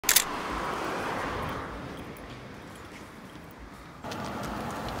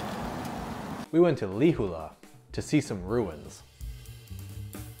We went to Lihula to see some ruins.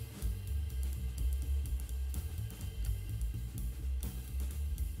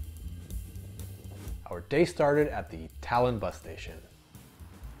 Our day started at the Tallinn Bus Station.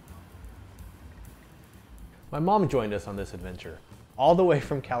 My mom joined us on this adventure, all the way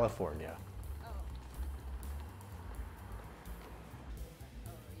from California.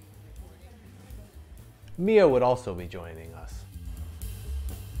 Mia would also be joining us.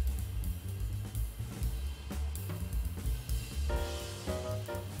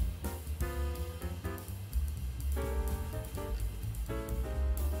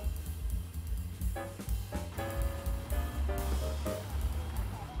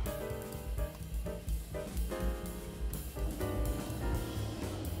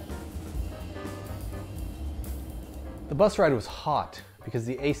 The bus ride was hot because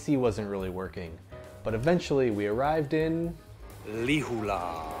the AC wasn't really working, but eventually we arrived in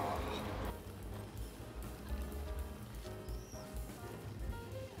Lihula.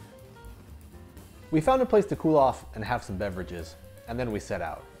 We found a place to cool off and have some beverages, and then we set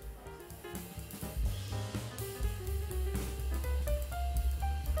out.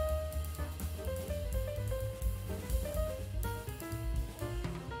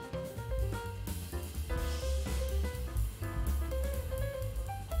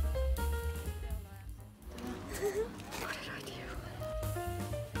 What did I do?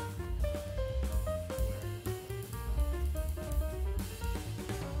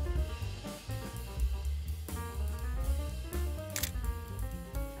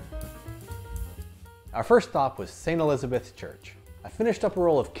 Our first stop was St. Elizabeth's Church. I finished up a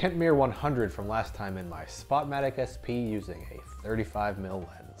roll of Kentmere 100 from last time in my Spotmatic SP using a 35mm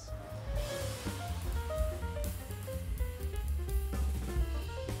lens.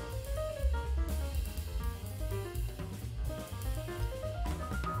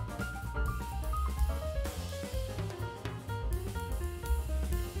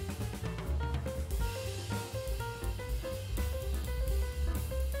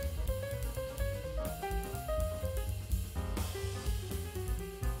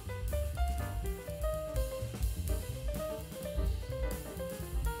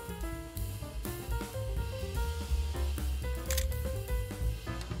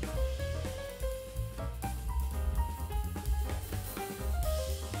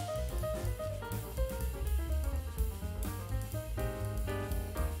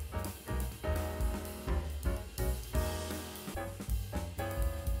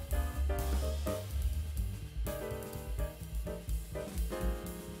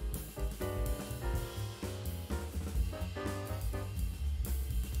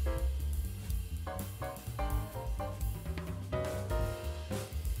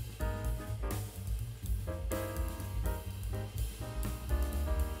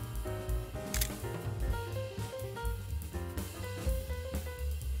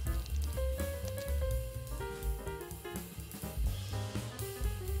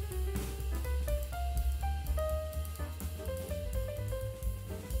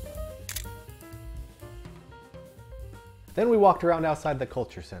 Then we walked around outside the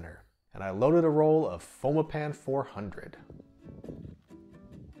Culture Center, and I loaded a roll of Fomapan 400.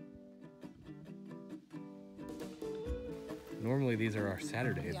 Normally these are our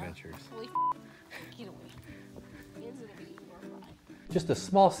Saturday adventures. Holy get away. It's gonna be more fun. Just a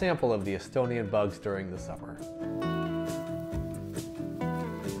small sample of the Estonian bugs during the summer.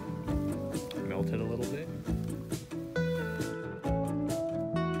 Melted a little bit.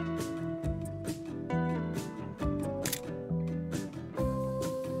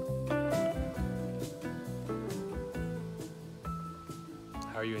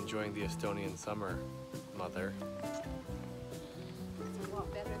 How are you enjoying the Estonian summer, Mother? It's a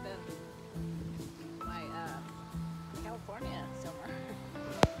lot better than my California summer.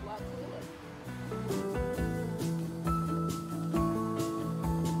 A lot cooler.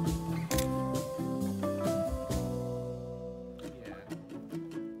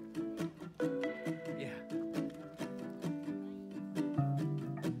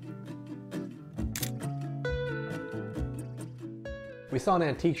 We saw an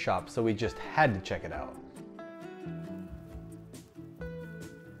antique shop, so we just had to check it out.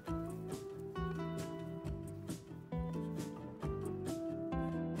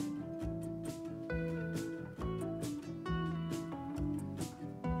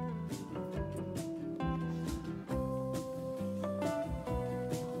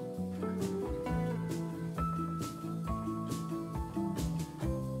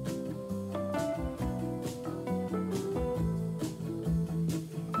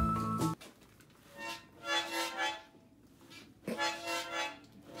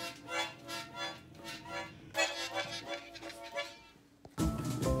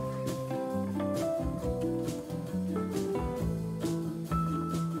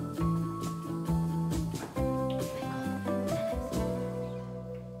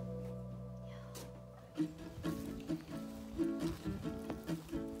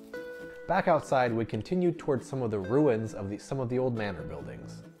 Back outside, we continued towards some of the ruins of some of the old manor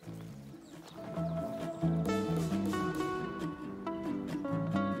buildings.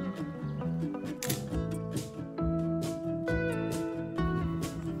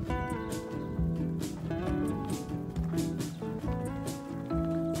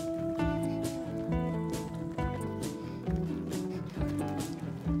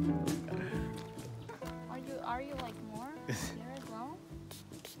 Are you like more here as well?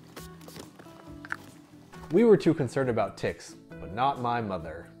 We were too concerned about ticks, but not my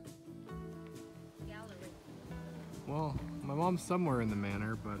mother. Gallery. Well, my mom's somewhere in the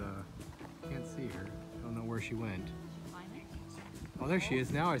manor, but can't see her. Don't know where she went. Find it? Oh, there she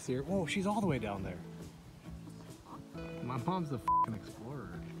is. Now I see her. Whoa, she's all the way down there. My mom's a f***ing explorer.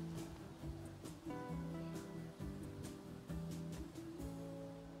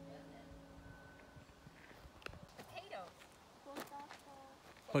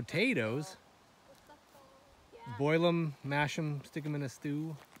 Potatoes? Yeah. Boil them, mash them, stick them in a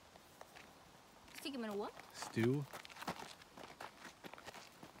stew. Stick them in a what? Stew?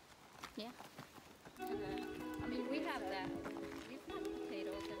 Yeah. Okay. I mean, we have that. We've got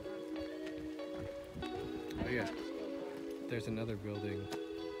potatoes and Oh yeah. There's another building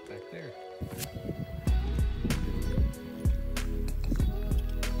back there.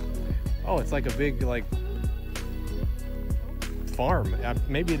 Oh, it's like a big, like, farm.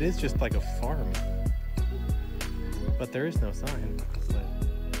 Maybe it is just like a farm. But there is no sign.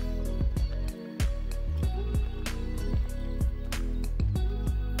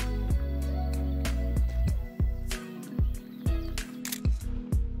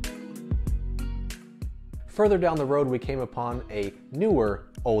 Further down the road, we came upon a newer,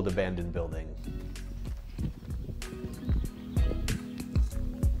 old abandoned building.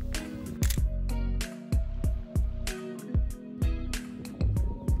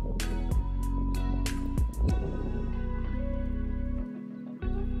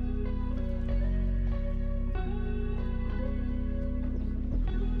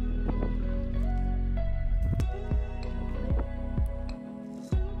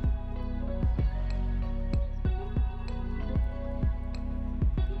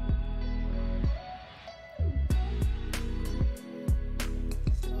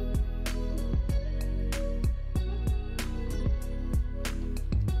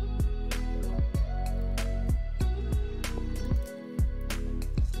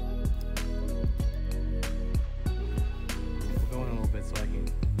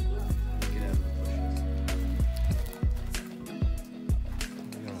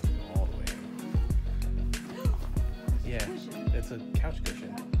 It's a couch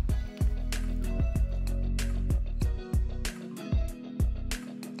cushion.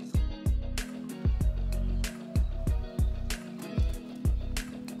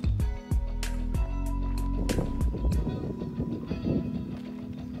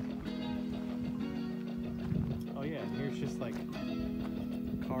 Oh yeah, and here's just like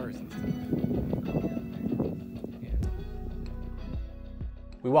cars and stuff. Yeah.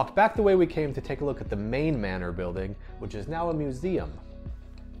 We walked back the way we came to take a look at the main manor building, which is now a museum.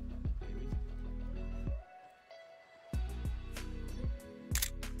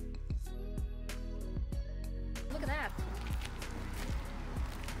 Look at that.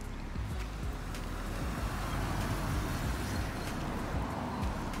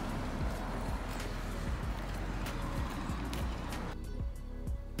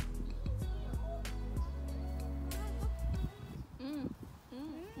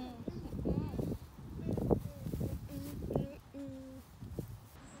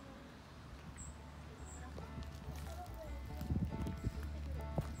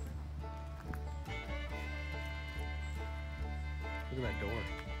 Look at that door.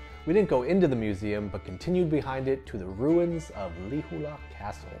 We didn't go into the museum, but continued behind it to the ruins of Lihula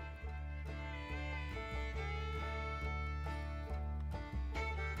Castle.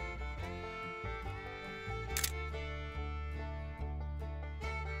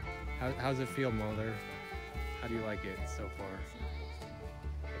 How's it feel, Mother? How do you like it so far?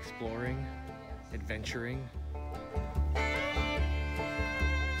 Exploring? Adventuring?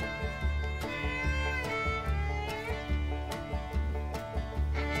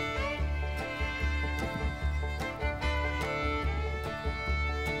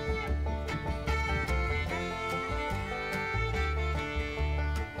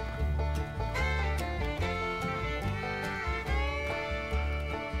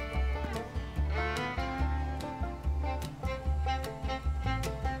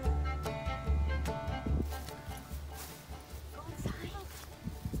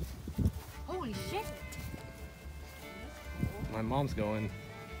 Holy shit! My mom's going.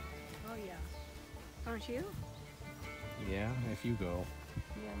 Oh yeah. Aren't you? Yeah, if you go.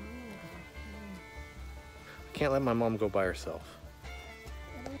 Yeah, me. I can't let my mom go by herself.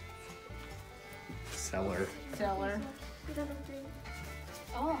 Cellar. Cellar.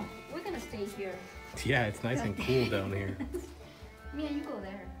 Oh, we're gonna stay here. Yeah, it's nice and cool down here. Mia, you go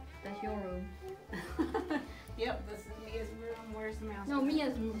there. That's your room. Yep, this is Mia's room. Where's the mouse? No,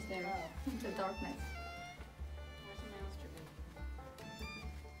 Mia's room's there. The darkness. Where's the mouse to be?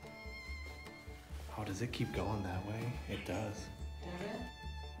 Oh, does it keep going that way? It does. Does it?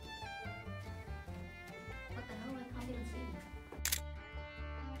 What the hell? I can't even see.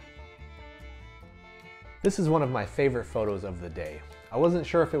 This is one of my favorite photos of the day. I wasn't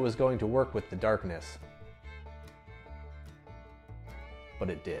sure if it was going to work with the darkness, but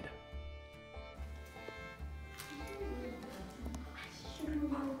it did.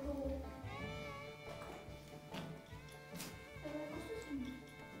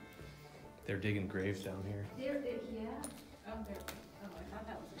 They're digging graves down here. Yeah. Oh, there. Oh, I thought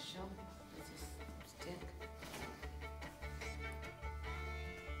that was a shelf. It's a stick.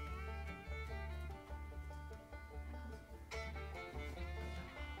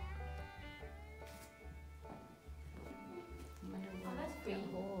 Oh, that's free.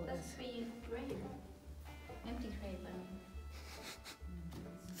 That's free grave. Empty grave.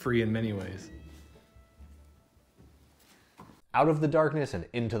 Free in many ways. Out of the darkness and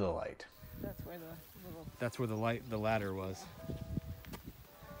into the light. That's where the little. That's where the ladder was.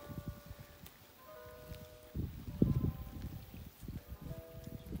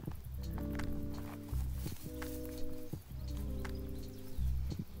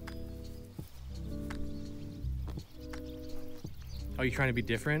 Are you trying to be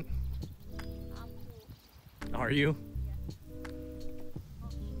different? Are you?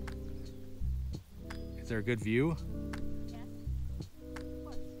 Is there a good view?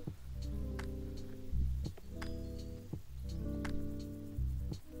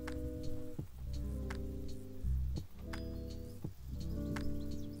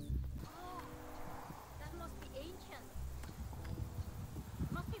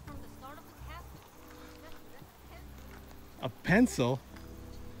 A pencil?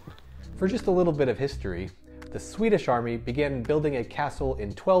 For just a little bit of history, the Swedish army began building a castle in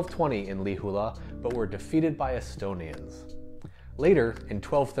 1220 in Lihula, but were defeated by Estonians. Later, in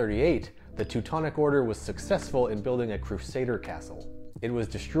 1238, the Teutonic Order was successful in building a Crusader castle. It was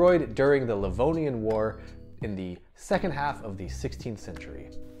destroyed during the Livonian War in the second half of the 16th century.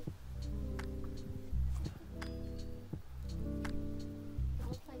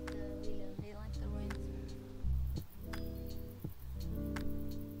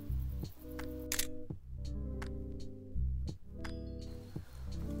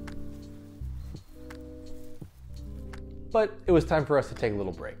 But it was time for us to take a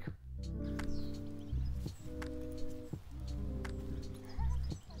little break.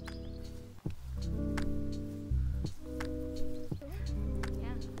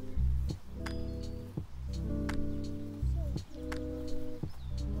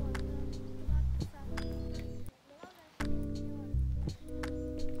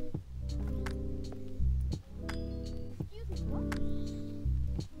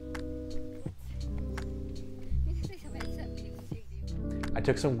 I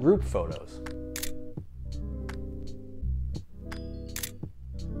took some group photos.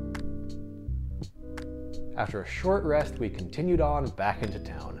 After a short rest, we continued on back into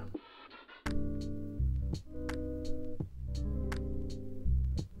town.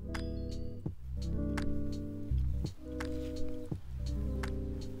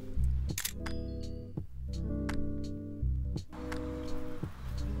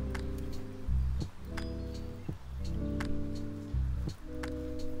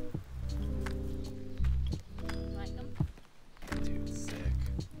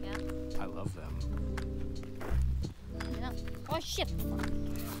 Oh shit!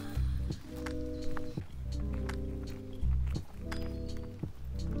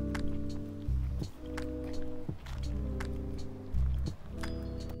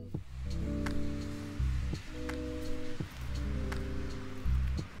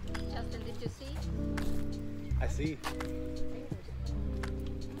 Justin, did you see? I see. Oh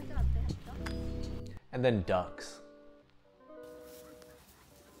my god, they have ducks. And then ducks.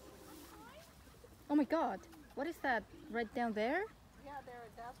 Oh my god, what is that right down there? Yeah,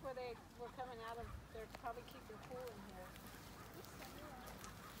 that's where they were coming out of. They're probably keeping pool in here.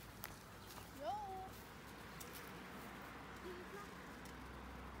 No.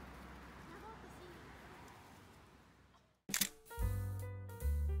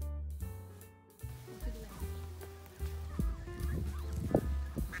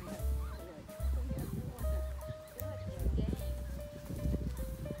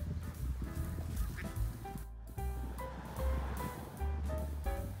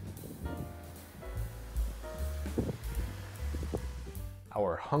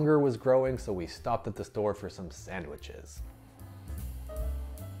 Our hunger was growing, so we stopped at the store for some sandwiches.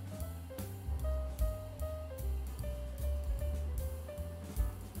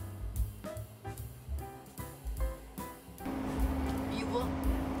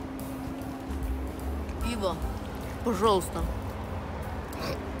 Пиво, пожалуйста.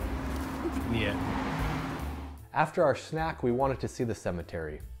 Yeah. After our snack, we wanted to see the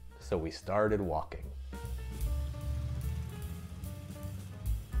cemetery, so we started walking.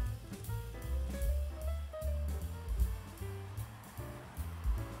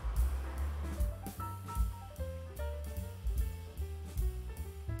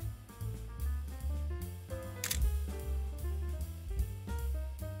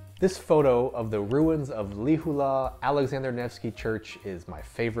 This photo of the ruins of Lihula Alexander Nevsky Church is my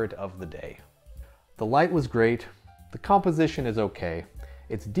favorite of the day. The light was great, the composition is okay,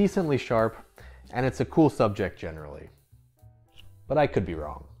 it's decently sharp, and it's a cool subject generally. But I could be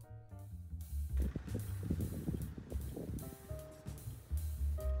wrong.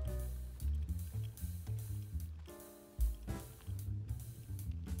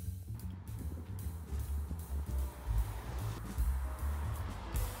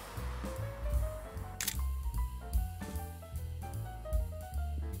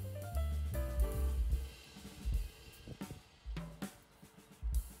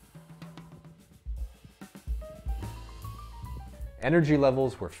 Energy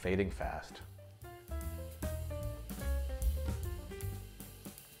levels were fading fast.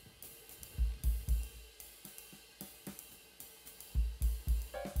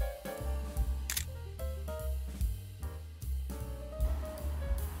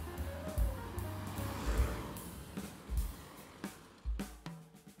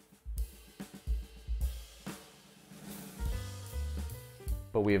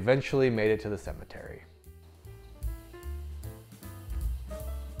 But we eventually made it to the cemetery.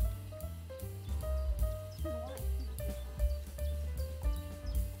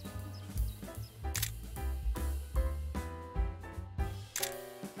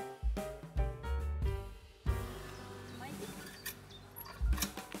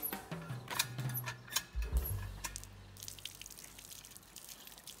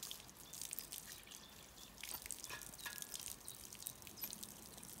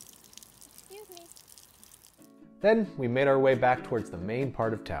 Then we made our way back towards the main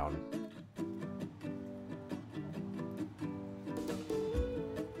part of town.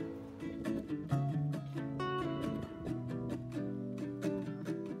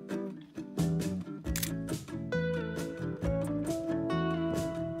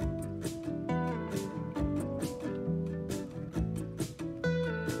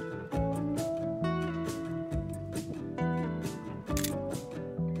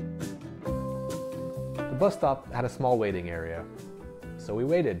 The bus stop had a small waiting area, so we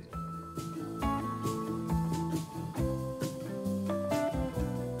waited.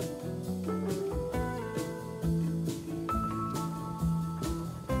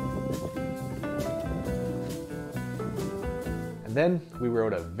 And then we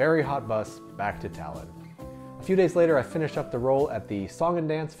rode a very hot bus back to Tallinn. A few days later, I finished up the role at the Song and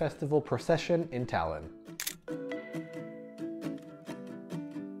Dance Festival procession in Tallinn.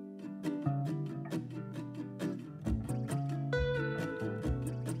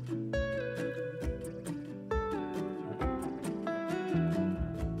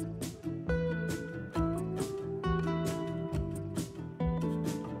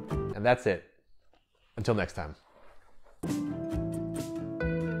 And that's it. Until next time.